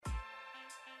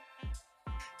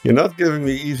You're not giving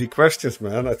me easy questions,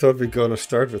 man. I thought we are going to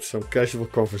start with some casual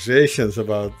conversations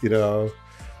about,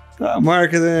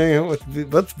 marketing and what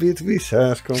B2B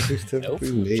SaaS companies Nope.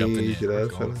 typically Jumping need, in. We're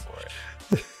going for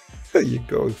it. You're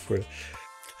going for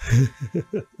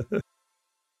it.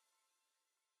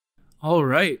 All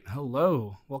right.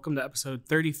 Hello. Welcome to episode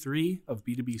 33 of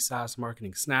B2B SaaS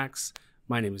Marketing Snacks.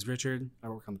 My name is Richard. I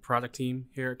work on the product team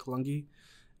here at Kalungi.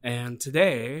 And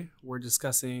today we're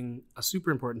discussing a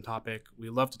super important topic. We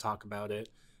love to talk about it.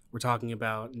 We're talking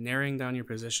about narrowing down your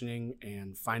positioning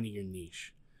and finding your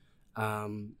niche.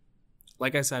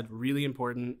 Like I said, really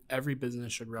important. Every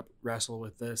business should wrestle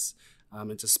with this.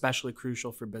 It's especially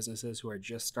crucial for businesses who are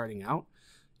just starting out.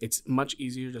 It's much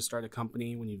easier to start a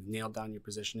company when you've nailed down your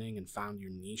positioning and found your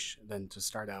niche than to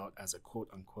start out as a quote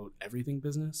unquote everything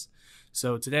business.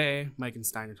 So today, Mike and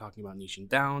Stein are talking about niching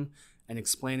down and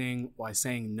explaining why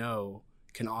saying no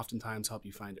can oftentimes help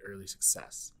you find early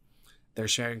success. They're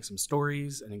sharing some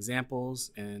stories and examples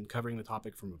and covering the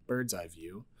topic from a bird's eye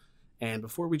view. And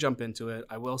before we jump into it,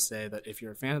 I will say that if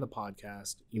you're a fan of the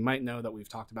podcast, you might know that we've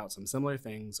talked about some similar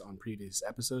things on previous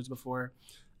episodes before.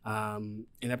 In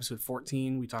episode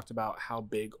 14, we talked about how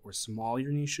big or small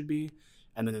your niche should be.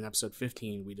 And then in episode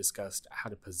 15, we discussed how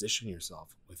to position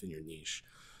yourself within your niche.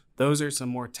 Those are some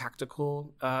more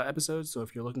tactical episodes. So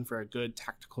if you're looking for a good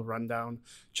tactical rundown,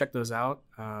 check those out.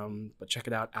 But check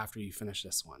it out after you finish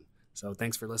this one. So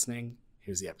thanks for listening.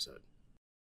 Here's the episode.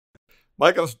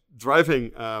 Mike, I was driving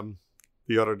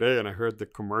the other day and I heard the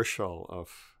commercial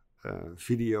of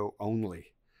Video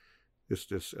Only. It's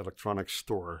this electronic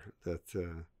store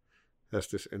that has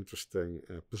this interesting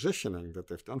positioning that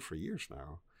they've done for years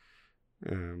now.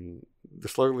 The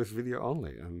slogan is video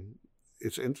only, and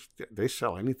it's interesting. They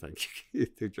sell anything.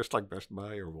 They're just like Best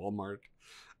Buy or Walmart,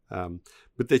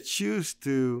 but they choose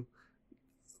to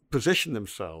position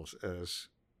themselves as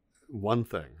one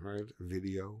thing, right?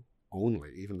 Video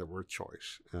only, even the word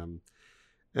choice. And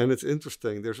it's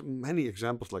interesting. There's many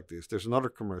examples like this. There's another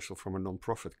commercial from a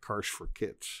nonprofit, Cars for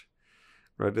Kids,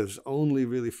 right? It's only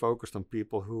really focused on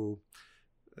people who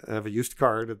have a used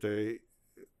car that they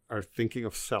are thinking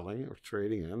of selling or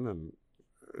trading in, and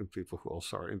people who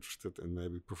also are interested in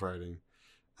maybe providing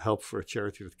help for a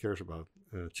charity that cares about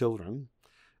children.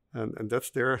 And that's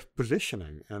their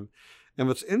positioning. And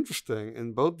what's interesting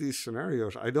in both these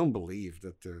scenarios, I don't believe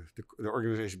that the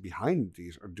organization behind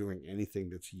these are doing anything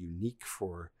that's unique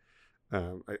for.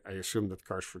 I assume that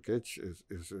Cars for Kids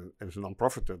is a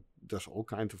nonprofit that does all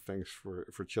kinds of things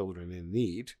for children in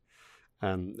need.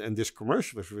 And this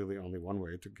commercial is really only one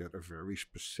way to get a very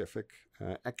specific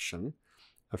action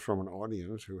from an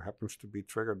audience who happens to be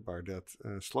triggered by that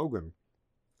slogan.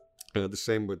 The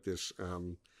same with this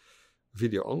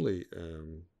video only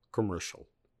commercial.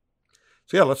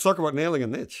 So yeah, let's talk about nailing a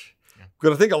niche. Yeah.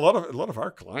 Because I think a lot of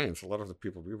our clients, a lot of the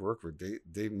people we work with,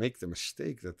 they make the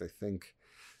mistake that they think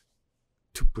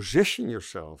to position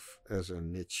yourself as a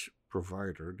niche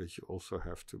provider that you also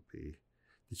have to be,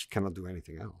 that you cannot do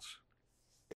anything else.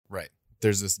 Right.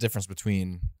 There's this difference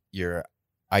between your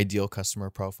ideal customer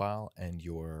profile and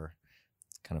your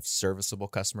kind of serviceable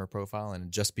customer profile.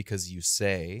 And just because you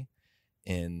say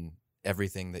in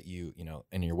everything that you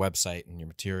in your website and your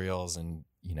materials and,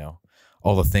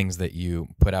 all the things that you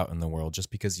put out in the world, just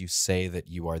because you say that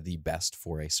you are the best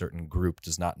for a certain group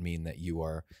does not mean that you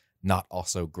are not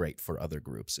also great for other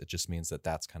groups. It just means that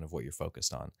that's kind of what you're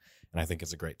focused on. And I think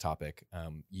it's a great topic.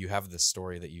 You have this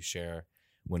story that you share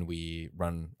when we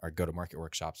run our go-to-market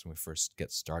workshops, when we first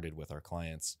get started with our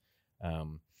clients.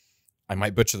 I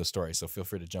might butcher the story, so feel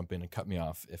free to jump in and cut me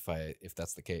off if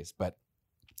that's the case. But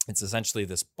it's essentially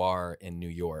this bar in New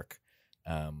York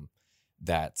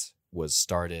that was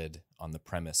started on the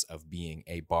premise of being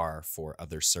a bar for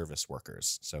other service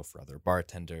workers. So for other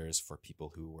bartenders, for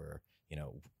people who were,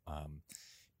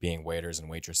 being waiters and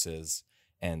waitresses.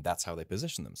 And that's how they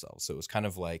positioned themselves. So it was kind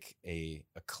of like a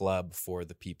club for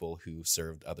the people who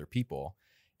served other people.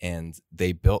 And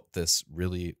they built this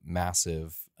really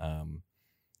massive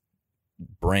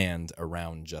brand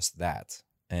around just that.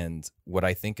 And what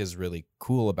I think is really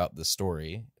cool about this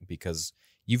story, because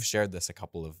you've shared this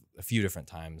a few different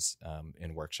times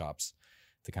in workshops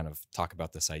to kind of talk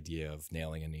about this idea of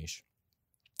nailing a niche.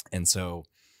 And so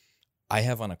I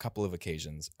have on a couple of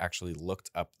occasions actually looked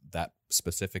up that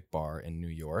specific bar in New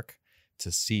York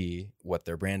to see what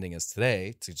their branding is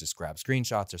today, to just grab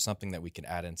screenshots or something that we can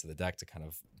add into the deck to kind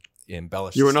of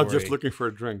embellish You were the not story. just looking for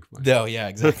a drink, Mike. No, yeah,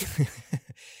 exactly.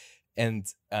 And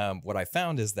what I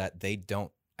found is that they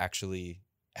don't actually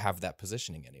have that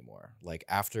positioning anymore. Like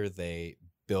after they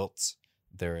built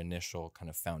their initial kind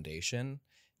of foundation,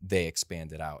 they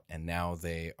expanded out and now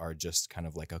they are just kind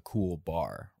of like a cool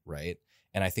bar, right?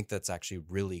 And I think that's actually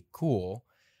really cool.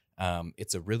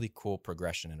 It's a really cool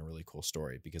progression and a really cool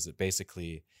story because it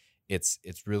basically it's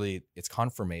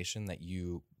confirmation that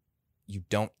you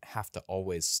don't have to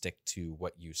always stick to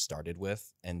what you started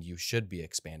with, and you should be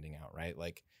expanding out, right?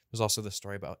 Like there's also the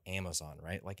story about Amazon,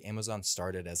 right? Like Amazon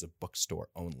started as a bookstore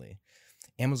only.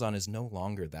 Amazon is no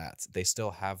longer that. They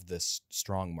still have this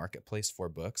strong marketplace for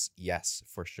books, yes,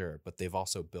 for sure, but they've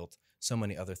also built so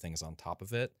many other things on top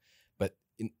of it. But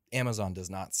Amazon does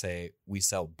not say we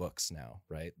sell books now,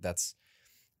 right? That's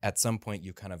at some point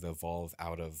you kind of evolve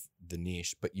out of the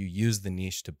niche, but you use the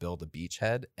niche to build a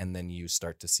beachhead, and then you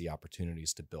start to see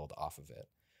opportunities to build off of it.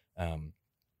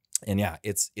 And yeah,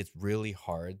 it's really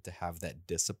hard to have that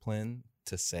discipline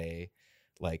to say,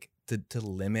 like, to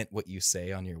limit what you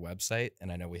say on your website.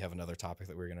 And I know we have another topic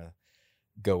that we're going to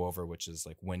go over, which is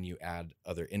like when you add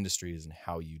other industries and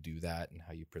how you do that and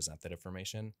how you present that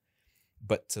information.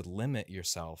 But to limit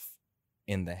yourself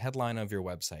in the headline of your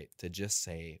website to just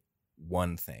say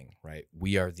one thing, right?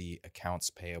 We are the accounts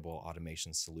payable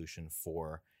automation solution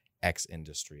for X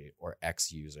industry or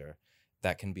X user.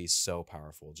 That can be so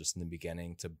powerful just in the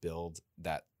beginning to build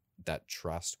that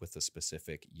trust with a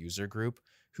specific user group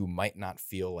who might not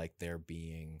feel like they're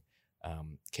being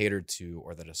catered to,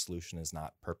 or that a solution is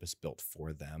not purpose built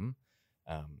for them.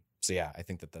 So yeah, I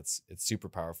think it's super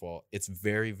powerful. It's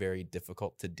very, very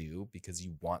difficult to do because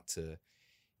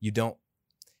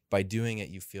by doing it,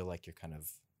 you feel like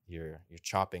you're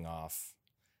chopping off,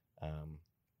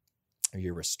 or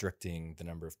you're restricting the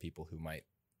number of people who might,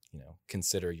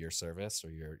 consider your service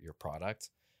or your product.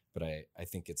 But I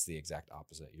think it's the exact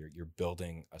opposite. You're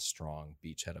building a strong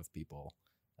beachhead of people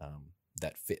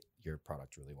that fit your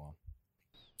product really well.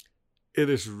 It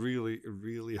is really,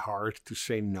 really hard to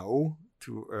say no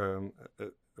to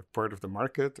a part of the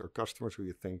market or customers who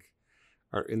you think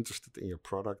are interested in your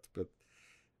product. But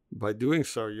by doing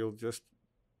so, you'll just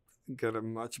get a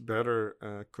much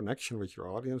better connection with your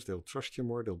audience. They'll trust you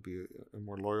more. They'll be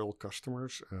more loyal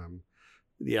customers.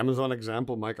 The Amazon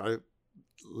example, Mike, I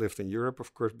lived in Europe,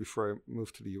 of course, before I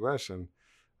moved to the US. And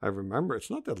I remember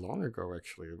it's not that long ago,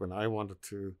 actually, when I wanted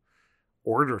to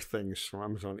order things from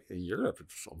Amazon in Europe. It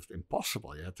was almost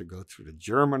impossible. You had to go through the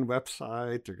German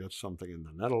website to get something in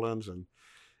the Netherlands. And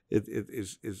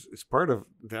it's part of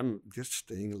them just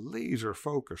staying laser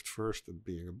focused first at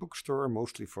being a bookstore,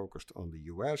 mostly focused on the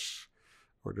US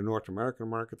or the North American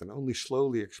market, and only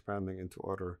slowly expanding into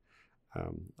other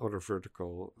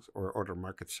verticals or other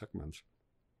market segments.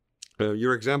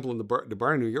 Your example in the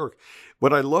bar in New York,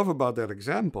 what I love about that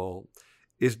example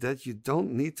is that you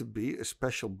don't need to be a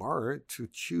special bar to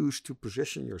choose to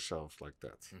position yourself like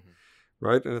that,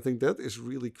 right? And I think that is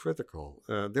really critical.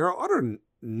 There are other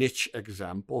niche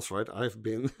examples, right?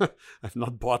 I've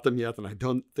not bought them yet, and I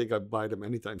don't think I'll buy them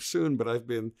anytime soon, but I've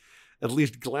been at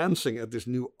least glancing at this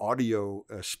new audio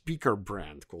speaker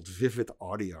brand called Vivid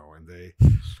Audio, and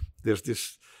there's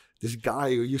this guy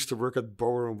who used to work at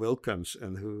Bower & Wilkins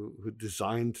and who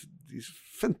designed these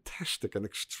fantastic and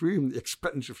extremely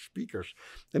expensive speakers.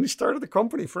 And he started a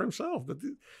company for himself. But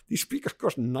these speakers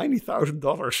cost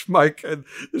 $90,000, Mike, and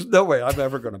there's no way I'm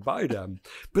ever going to buy them.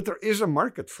 But there is a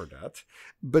market for that.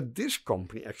 But this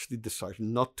company actually decided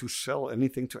not to sell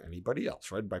anything to anybody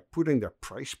else, right? By putting their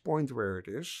price point where it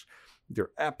is,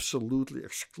 they're absolutely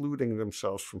excluding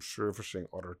themselves from servicing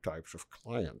other types of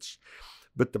clients.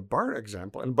 But the bar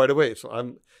example, and by the way, so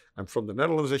I'm from the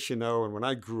Netherlands, as you know, and when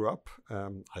I grew up,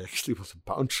 I actually was a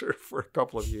bouncer for a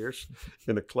couple of years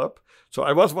in a club. So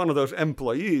I was one of those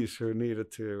employees who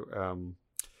needed to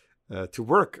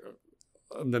work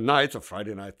on the night of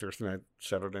Friday night, Thursday night,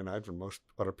 Saturday night, when most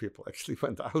other people actually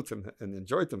went out and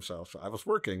enjoyed themselves. So I was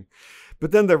working.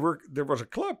 But then there was a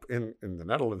club in the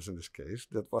Netherlands, in this case,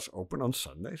 that was open on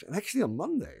Sundays and actually on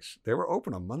Mondays. They were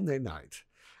open on Monday night.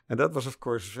 And that was, of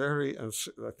course, and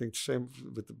I think same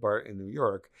with the bar in New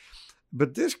York.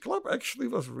 But this club actually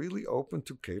was really open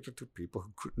to cater to people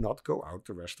who could not go out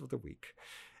the rest of the week.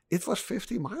 It was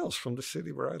 50 miles from the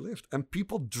city where I lived. And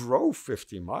people drove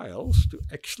 50 miles to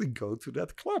actually go to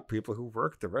that club, people who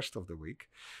worked the rest of the week.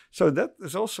 So that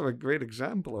is also a great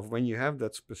example of when you have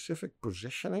that specific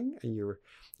positioning and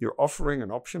you're offering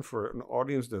an option for an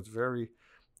audience that's very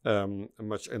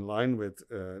much in line with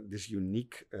this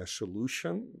unique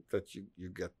solution, that you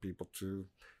get people to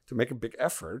make a big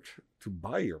effort to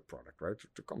buy your product, right?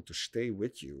 To come to stay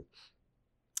with you.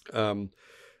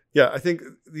 I think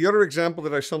the other example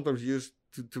that I sometimes use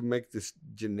to make this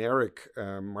generic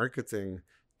marketing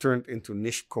turned into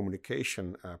niche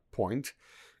communication point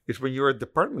is when you're a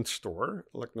department store,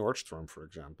 like Nordstrom, for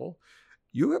example,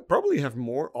 you probably have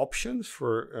more options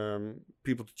for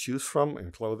people to choose from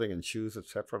in clothing and shoes,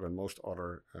 etc., than most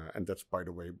other, and that's, by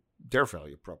the way, their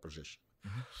value proposition.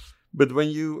 Mm-hmm. But when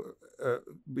you,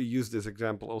 we use this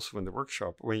example also in the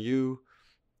workshop, when you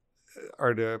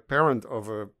are the parent of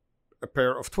a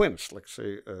pair of twins, like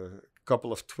say a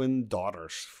couple of twin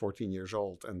daughters, 14 years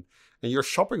old, and you're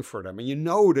shopping for them, and you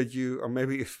know that you, or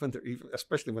maybe when they're even,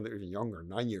 especially when they're even younger,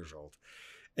 9 years old,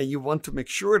 and you want to make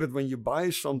sure that when you buy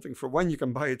something for one, you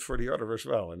can buy it for the other as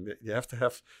well. And you have to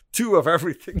have 2 of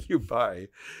everything you buy.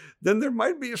 Then there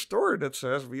might be a store that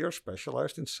says we are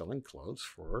specialized in selling clothes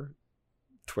for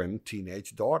twin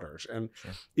teenage daughters. And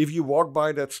sure. If you walk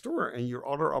by that store and your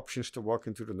other options to walk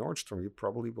into the Nordstrom, you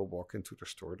probably will walk into the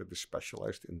store that is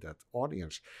specialized in that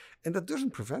audience. And that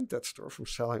doesn't prevent that store from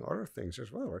selling other things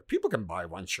as well. Right? People can buy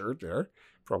 1 shirt there.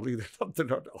 Probably they're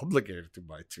not obligated to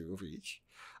buy 2 of each.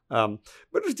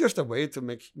 But it's just a way to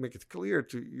make it clear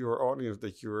to your audience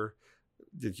that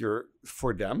you're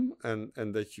for them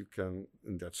and that you can,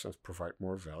 in that sense, provide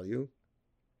more value.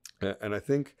 And I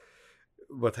think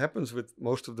what happens with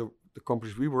most of the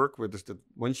companies we work with is that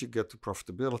once you get to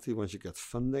profitability, once you get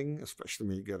funding, especially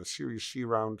when you get a Series C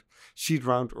round, seed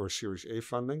round, or Series A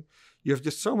funding, you have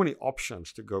just so many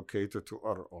options to go cater to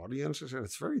other audiences, and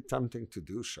it's very tempting to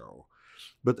do so.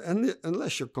 But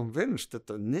unless you're convinced that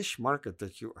the niche market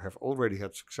that you have already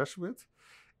had success with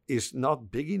is not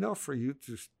big enough for you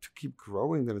to keep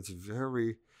growing, then it's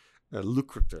very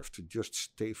lucrative to just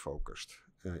stay focused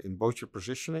in both your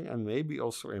positioning and maybe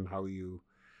also in how you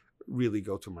really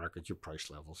go to market, your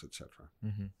price levels, etc.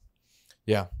 Mm-hmm.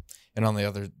 Yeah, and on the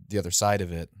other side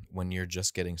of it, when you're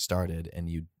just getting started and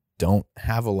you don't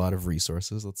have a lot of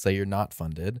resources, let's say you're not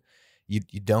funded, you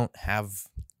don't have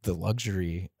the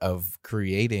luxury of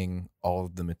creating all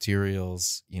of the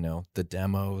materials, the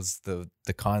demos,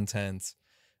 the content,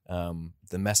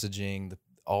 the messaging,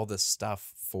 all this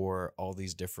stuff for all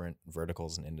these different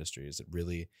verticals and industries. It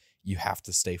really, you have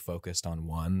to stay focused on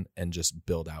one and just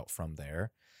build out from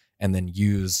there, and then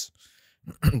use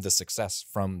the success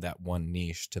from that one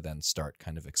niche to then start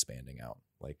kind of expanding out.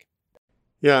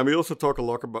 Yeah, and we also talk a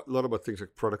lot about things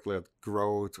like product-led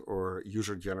growth or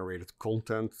user-generated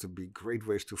content to be great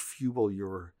ways to fuel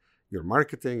your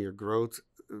marketing, your growth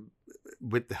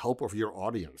with the help of your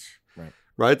audience.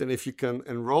 Right? And if you can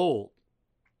enroll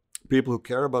people who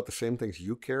care about the same things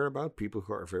you care about, people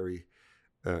who are very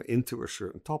into a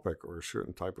certain topic or a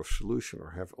certain type of solution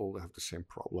or all have the same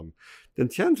problem, then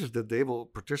chances that they will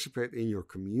participate in your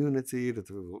community, that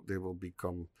they will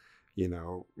become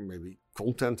maybe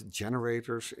content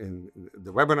generators in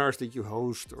the webinars that you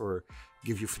host or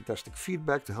give you fantastic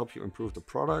feedback to help you improve the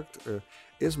product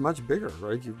is much bigger,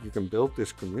 right? You can build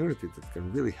this community that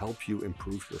can really help you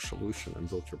improve your solution and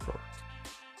build your product.